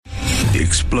the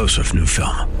explosive new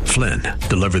film, Flynn,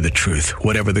 deliver the truth,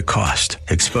 whatever the cost,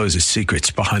 exposes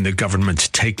secrets behind the government's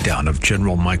takedown of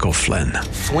General Michael Flynn.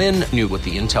 Flynn knew what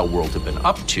the intel world had been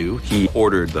up to. He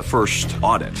ordered the first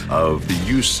audit of the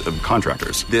use of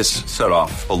contractors. This set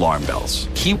off alarm bells.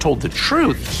 He told the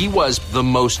truth. He was the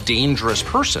most dangerous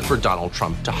person for Donald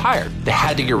Trump to hire. They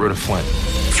had to get rid of Flynn.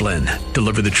 Flynn,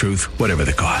 deliver the truth, whatever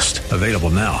the cost. Available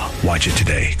now. Watch it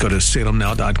today. Go to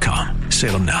salemnow.com.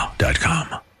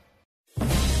 salemnow.com.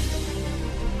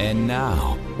 And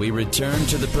now, we return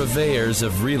to the purveyors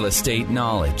of real estate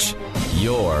knowledge.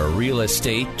 Your Real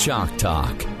Estate Chalk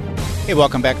Talk. Hey,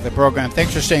 welcome back to the program.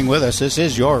 Thanks for staying with us. This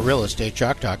is your Real Estate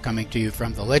Chalk Talk, coming to you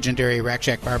from the legendary Rack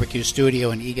Shack Barbecue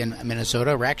Studio in Eagan,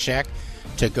 Minnesota.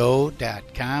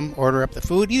 RackShackToGo.com. Order up the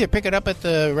food. Either pick it up at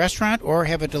the restaurant or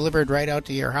have it delivered right out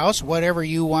to your house. Whatever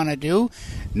you want to do,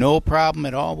 no problem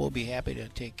at all. We'll be happy to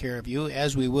take care of you,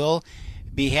 as we will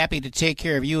be happy to take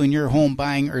care of you and your home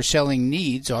buying or selling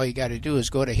needs. All you got to do is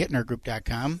go to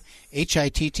hittnergroup.com,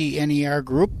 HITTNER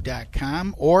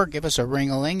group.com, or give us a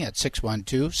ring-a-ling at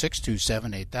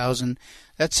 612-627-8000.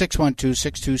 That's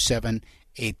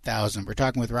 612-627-8000. We're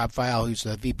talking with Rob Phyle, who's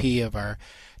the VP of our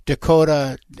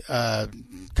Dakota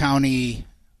County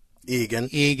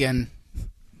Eagan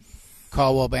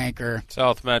Caldwell Banker,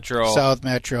 South Metro,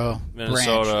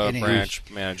 Minnesota branch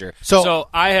manager. So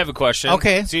I have a question.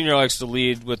 Okay. Senior likes to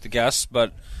lead with the guests,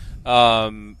 but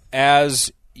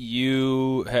as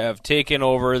you have taken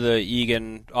over the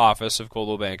Eagan office of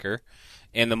Coldwell Banker,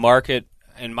 and the market,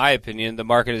 in my opinion, the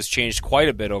market has changed quite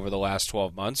a bit over the last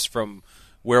 12 months from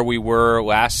where we were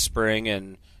last spring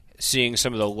and seeing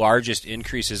some of the largest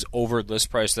increases over list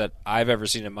price that I've ever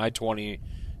seen in my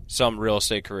 20-some real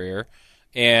estate career,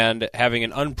 and having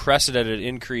an unprecedented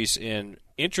increase in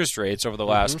interest rates over the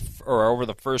last or over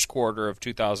the first quarter of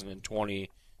 2020.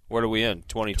 What are we in?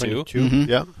 22?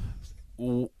 Yeah.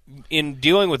 In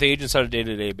dealing with agents on a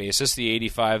day-to-day basis, the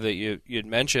 85 that you had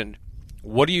mentioned,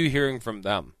 what are you hearing from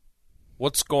them?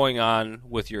 What's going on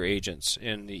with your agents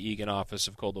in the Eagan office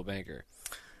of Coldwell Banker?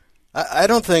 I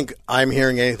don't think I'm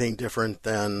hearing anything different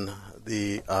than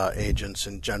the agents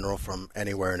in general from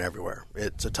anywhere and everywhere.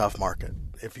 It's a tough market.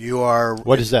 If you are,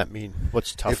 what does that mean?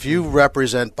 What's tough? If you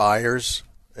represent buyers,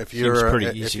 if you're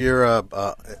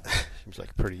seems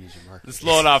like a pretty easy market. This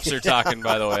loan officer talking,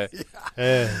 by the way.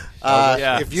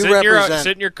 If you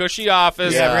sit in your cushy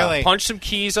office, punch some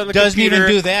keys on the Doesn't computer. Doesn't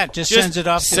even do that. Just sends it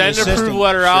off to the Send an approval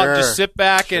letter Sure. out. Just sit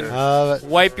back and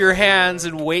wipe your hands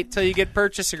and wait till you get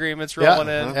purchase agreements rolling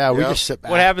in. Yeah, we just sit back.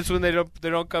 What happens when they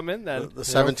don't come in then? The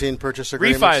 17 purchase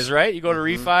agreements. Refis, right? You go to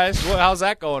refis. How's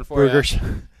that going for Burgers. you?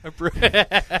 Go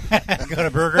to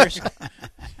Burgers.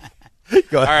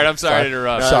 All right, I'm sorry to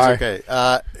interrupt. No, Sorry. Okay.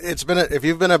 If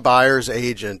you've been a buyer's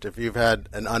agent, if you've had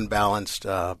an unbalanced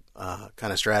kind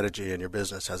of strategy in your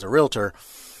business as a realtor,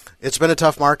 it's been a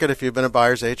tough market if you've been a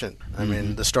buyer's agent. I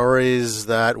mean, the stories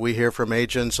that we hear from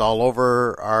agents all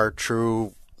over are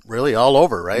true, really all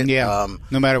over, right? Yeah.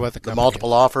 No matter what the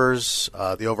multiple offers,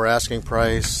 the over asking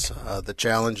price, the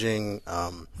challenging,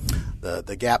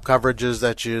 the gap coverages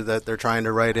that they're trying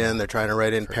to write in. They're trying to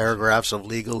write in paragraphs of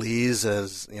legalese,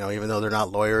 as even though they're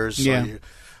not lawyers. Yeah. So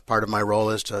part of my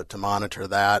role is to monitor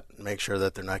that, make sure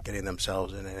that they're not getting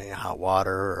themselves in any hot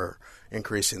water or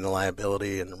increasing the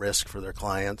liability and risk for their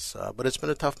clients. But it's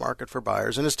been a tough market for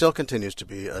buyers, and it still continues to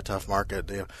be a tough market.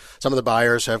 Some of the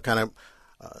buyers have kind of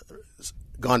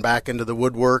gone back into the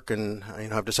woodwork and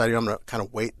have decided I'm going to kind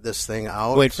of wait this thing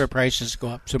out. Wait for prices to go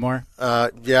up some more?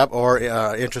 Or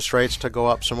interest rates to go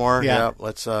up some more. Yeah. Yep.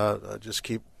 Let's just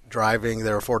keep driving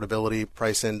their affordability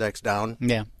price index down.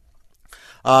 Yeah.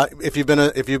 If you've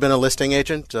been a listing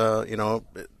agent,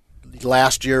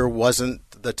 last year wasn't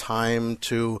the time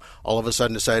to all of a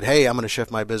sudden decide, hey, I'm going to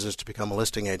shift my business to become a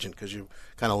listing agent, because you're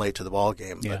kind of late to the ball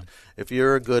game. Yeah. But if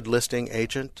you're a good listing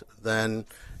agent, then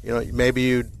maybe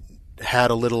you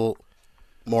had a little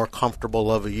more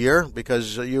comfortable of a year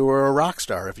because you were a rock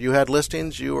star. If you had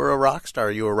listings, you were a rock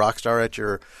star. You were a rock star at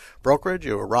your brokerage.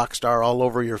 You were a rock star all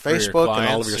over your Facebook and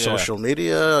all of your social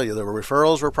media. The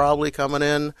referrals were probably coming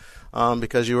in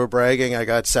because you were bragging. I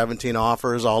got 17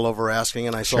 offers all over asking,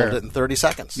 and I sold it in 30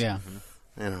 seconds. Yeah.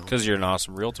 Because you're an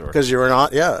awesome realtor. Because you're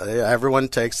not. Yeah. Everyone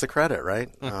takes the credit, right?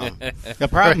 The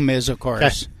problem is, of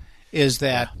course, is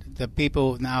that the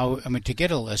people now, to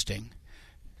get a listing,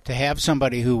 to have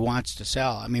somebody who wants to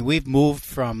sell. We've moved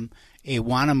from a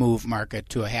want-to-move market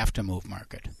to a have-to-move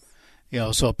market.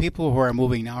 So people who are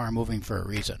moving now are moving for a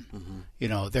reason. Mm-hmm.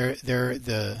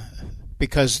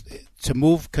 Because to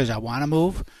move because I want to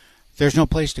move, there's no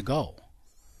place to go.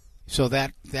 So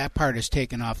that part is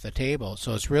taken off the table.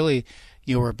 So it's really,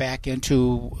 we're back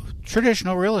into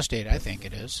traditional real estate. I think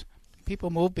it is. People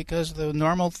move because of the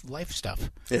normal life stuff.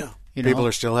 Yeah. People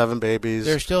are still having babies.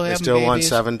 They're still having They still babies. want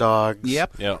 7 dogs.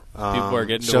 Yep. Yeah. People are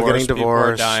getting still divorced. getting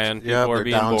divorced. People are dying. People are they're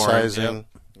being downsizing. born.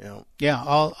 Yep. Yeah,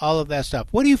 all of that stuff.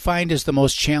 What do you find is the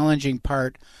most challenging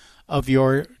part of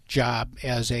your job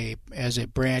as a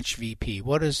branch VP?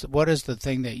 What is the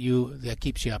thing that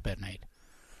keeps you up at night?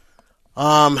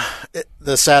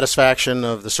 The satisfaction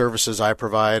of the services I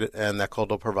provide and that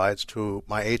Coldwell provides to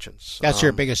my agents. That's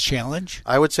your biggest challenge?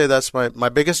 I would say that's my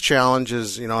biggest challenge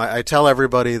is, I tell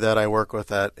everybody that I work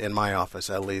with in my office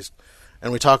at least,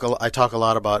 and I talk a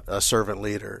lot about a servant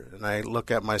leader, and I look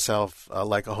at myself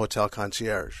like a hotel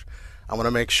concierge. I want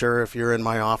to make sure if you're in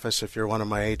my office, if you're one of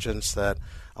my agents, that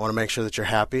I want to make sure that you're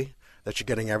happy, that you're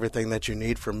getting everything that you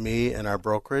need from me and our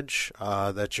brokerage,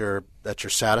 that you're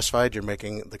satisfied, you're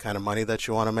making the kind of money that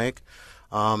you want to make.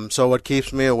 So what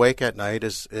keeps me awake at night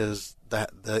is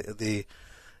that the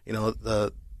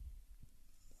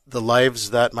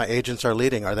lives that my agents are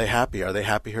leading. Are they happy? Are they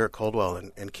happy here at Coldwell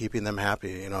and keeping them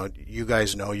happy? You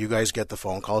guys get the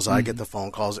phone calls. I get the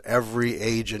phone calls. Every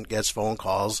agent gets phone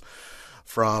calls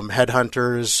from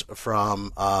headhunters,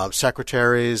 from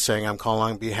secretaries saying I'm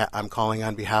calling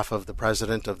on behalf of the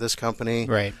president of this company.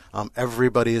 Right.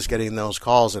 Everybody is getting those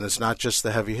calls, and it's not just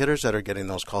the heavy hitters that are getting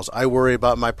those calls. I worry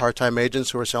about my part-time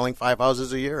agents who are selling 5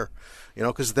 houses a year,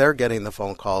 because they're getting the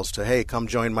phone calls to, hey, come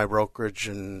join my brokerage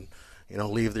and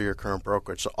leave your current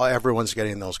brokerage. So everyone's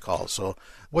getting those calls. So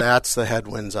that's the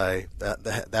headwinds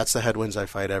that's the headwinds I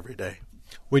fight every day.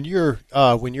 When you're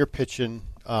pitching,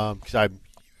 because I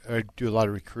do a lot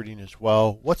of recruiting as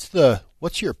well. What's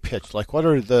your pitch? Like, what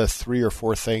are the 3 or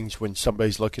 4 things when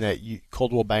somebody's looking at you,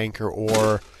 Coldwell Banker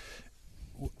or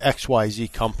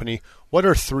XYZ company? What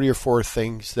are 3 or 4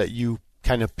 things that you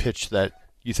kind of pitch that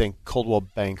you think Coldwell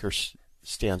Banker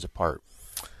stands apart?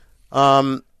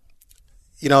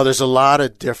 There's a lot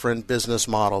of different business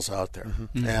models out there,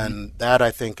 Mm-hmm. and that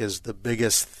I think is the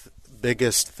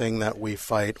biggest thing that we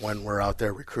fight when we're out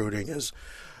there recruiting is.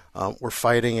 We're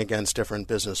fighting against different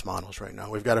business models right now.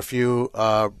 We've got a few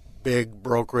big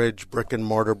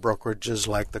brick-and-mortar brokerages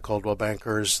like the Coldwell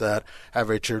Bankers that have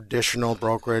a traditional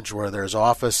brokerage where there's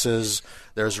offices,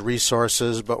 there's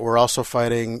resources, but we're also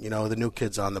fighting, the new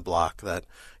kids on the block that,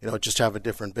 just have a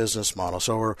different business model.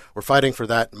 So we're fighting for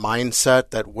that mindset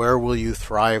that where will you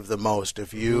thrive the most?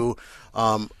 If you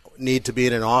need to be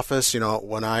in an office,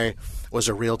 when I was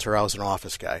a realtor, I was an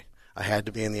office guy. I had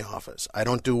to be in the office. I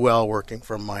don't do well working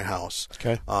from my house.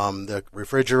 Okay. The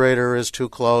refrigerator is too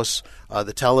close.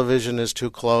 The television is too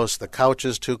close. The couch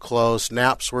is too close.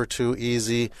 Naps were too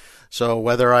easy. So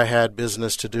whether I had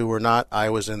business to do or not, I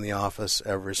was in the office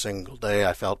every single day.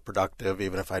 I felt productive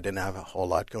even if I didn't have a whole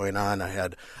lot going on. I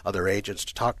had other agents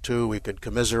to talk to. We could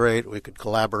commiserate. We could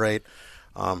collaborate.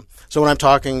 So when I'm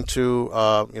talking to,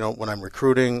 when I'm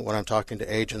recruiting, when I'm talking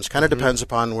to agents, kind of depends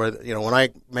upon where, when I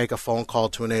make a phone call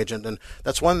to an agent, and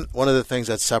that's one of the things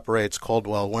that separates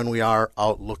Coldwell when we are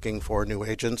out looking for new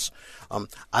agents.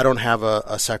 I don't have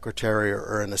a secretary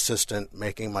or an assistant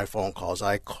making my phone calls.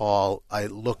 I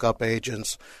look up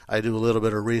agents, I do a little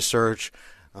bit of research,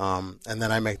 and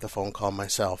then I make the phone call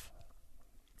myself.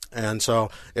 And so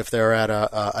if they're at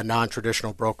a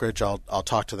non-traditional brokerage, I'll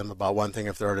talk to them about one thing.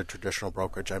 If they're at a traditional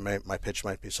brokerage, my pitch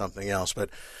might be something else. But,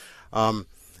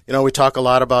 we talk a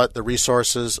lot about the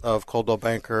resources of Coldwell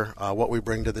Banker, what we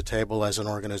bring to the table as an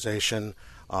organization,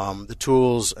 the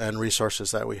tools and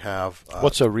resources that we have.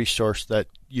 What's a resource that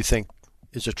you think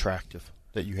is attractive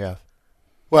that you have?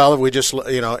 Well, if we just,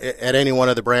 at any one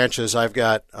of the branches, I've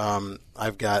got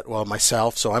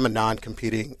myself. So I'm a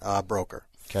non-competing broker.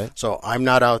 Okay. So I'm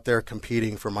not out there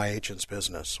competing for my agent's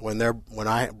business. When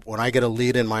I get a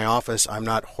lead in my office, I'm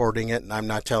not hoarding it, and I'm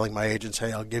not telling my agents,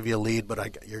 "Hey, I'll give you a lead,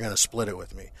 but you're going to split it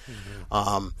with me."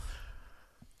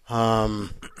 Mm-hmm.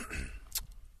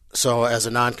 So as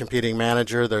a non-competing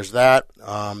manager, there's that.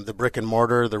 The brick and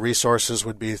mortar, the resources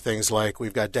would be things like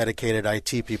we've got dedicated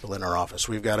IT people in our office.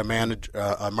 We've got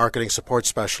a marketing support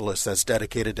specialist that's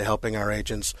dedicated to helping our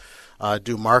agents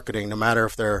do marketing, no matter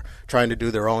if they're trying to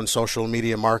do their own social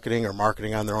media marketing or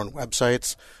marketing on their own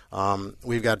websites.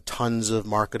 We've got tons of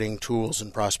marketing tools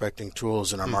and prospecting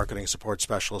tools, and our marketing support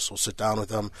specialists will sit down with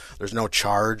them. There's no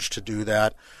charge to do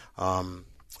that.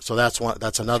 So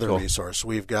that's another resource.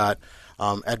 We've got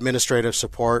Administrative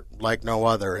support like no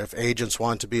other. If agents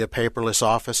want to be a paperless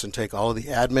office and take all of the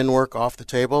admin work off the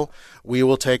table, we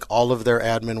will take all of their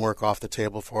admin work off the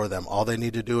table for them. All they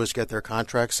need to do is get their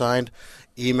contract signed,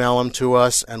 email them to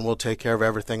us, and we'll take care of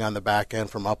everything on the back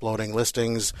end, from uploading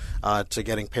listings to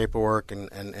getting paperwork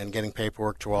and getting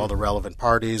paperwork to all the relevant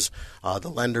parties, the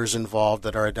lenders involved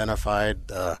that are identified,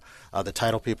 the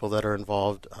title people that are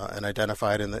involved and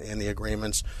identified in the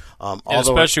agreements.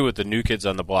 Especially with the new kids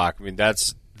on the block. I mean,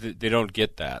 they don't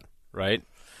get that, right?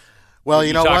 Well,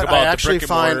 you know what? About I actually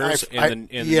find the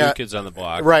new kids on the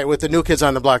block, right? With the new kids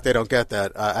on the block, they don't get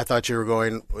that. I thought you were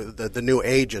going with the new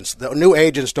agents. The new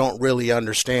agents don't really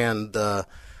understand the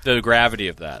gravity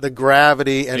of that, the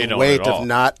gravity and weight of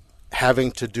not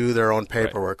having to do their own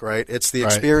paperwork. Right? It's the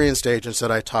experienced agents that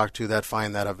I talk to that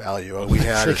find that of value. We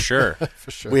had for sure.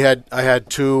 I had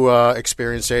two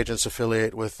experienced agents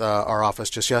affiliate with our office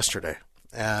just yesterday.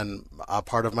 And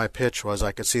part of my pitch was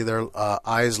I could see their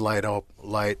eyes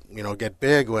get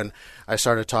big when I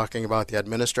started talking about the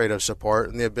administrative support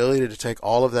and the ability to take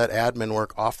all of that admin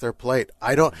work off their plate.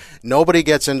 Nobody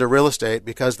gets into real estate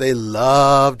because they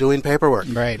love doing paperwork.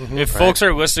 Right. Mm-hmm. If folks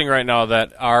are listening right now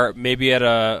that are maybe at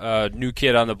a new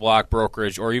kid on the block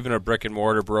brokerage or even a brick and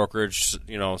mortar brokerage,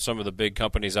 some of the big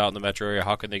companies out in the metro area,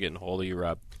 how can they get in hold of you,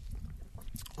 Rob?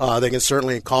 They can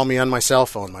certainly call me on my cell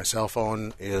phone. My cell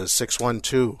phone is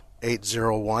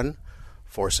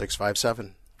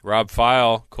 612-801-4657. Rob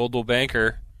Phyle, Coldwell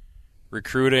Banker,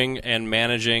 recruiting and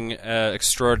managing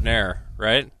extraordinaire,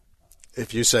 right?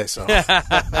 If you say so.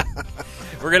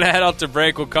 We're going to head out to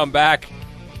break. We'll come back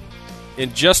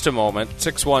in just a moment.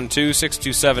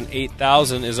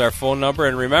 612-627-8000 is our phone number.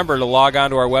 And remember to log on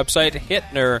to our website,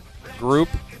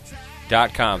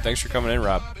 hittnergroup.com. Thanks for coming in,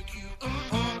 Rob.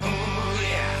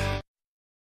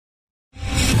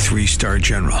 3-star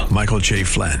General Michael J.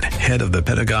 Flynn, head of the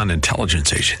Pentagon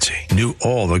Intelligence Agency, knew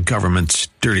all the government's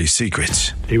dirty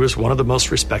secrets. He was one of the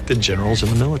most respected generals in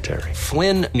the military.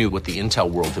 Flynn knew what the intel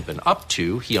world had been up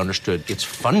to. He understood its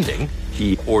funding.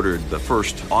 He ordered the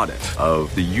first audit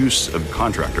of the use of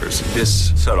contractors.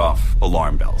 This set off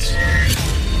alarm bells.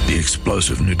 The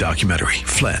explosive new documentary,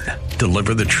 Flynn,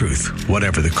 Deliver the Truth,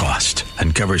 Whatever the Cost,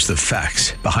 uncovers the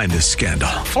facts behind this scandal.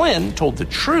 Flynn told the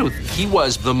truth. He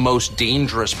was the most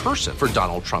dangerous person for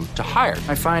Donald Trump to hire.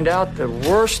 I find out the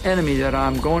worst enemy that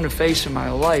I'm going to face in my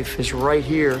life is right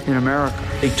here in America.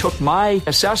 They took my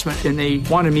assessment and they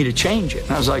wanted me to change it.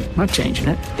 And I was like, I'm not changing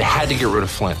it. They had to get rid of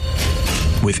Flynn.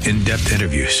 With in-depth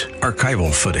interviews,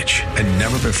 archival footage, and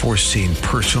never-before-seen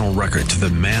personal records of the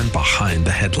man behind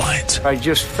the headlines. I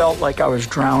just felt like I was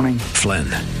drowning. Flynn,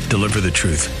 Deliver the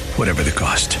Truth, Whatever the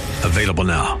Cost. Available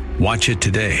now. Watch it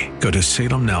today. Go to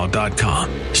salemnow.com.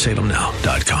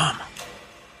 salemnow.com.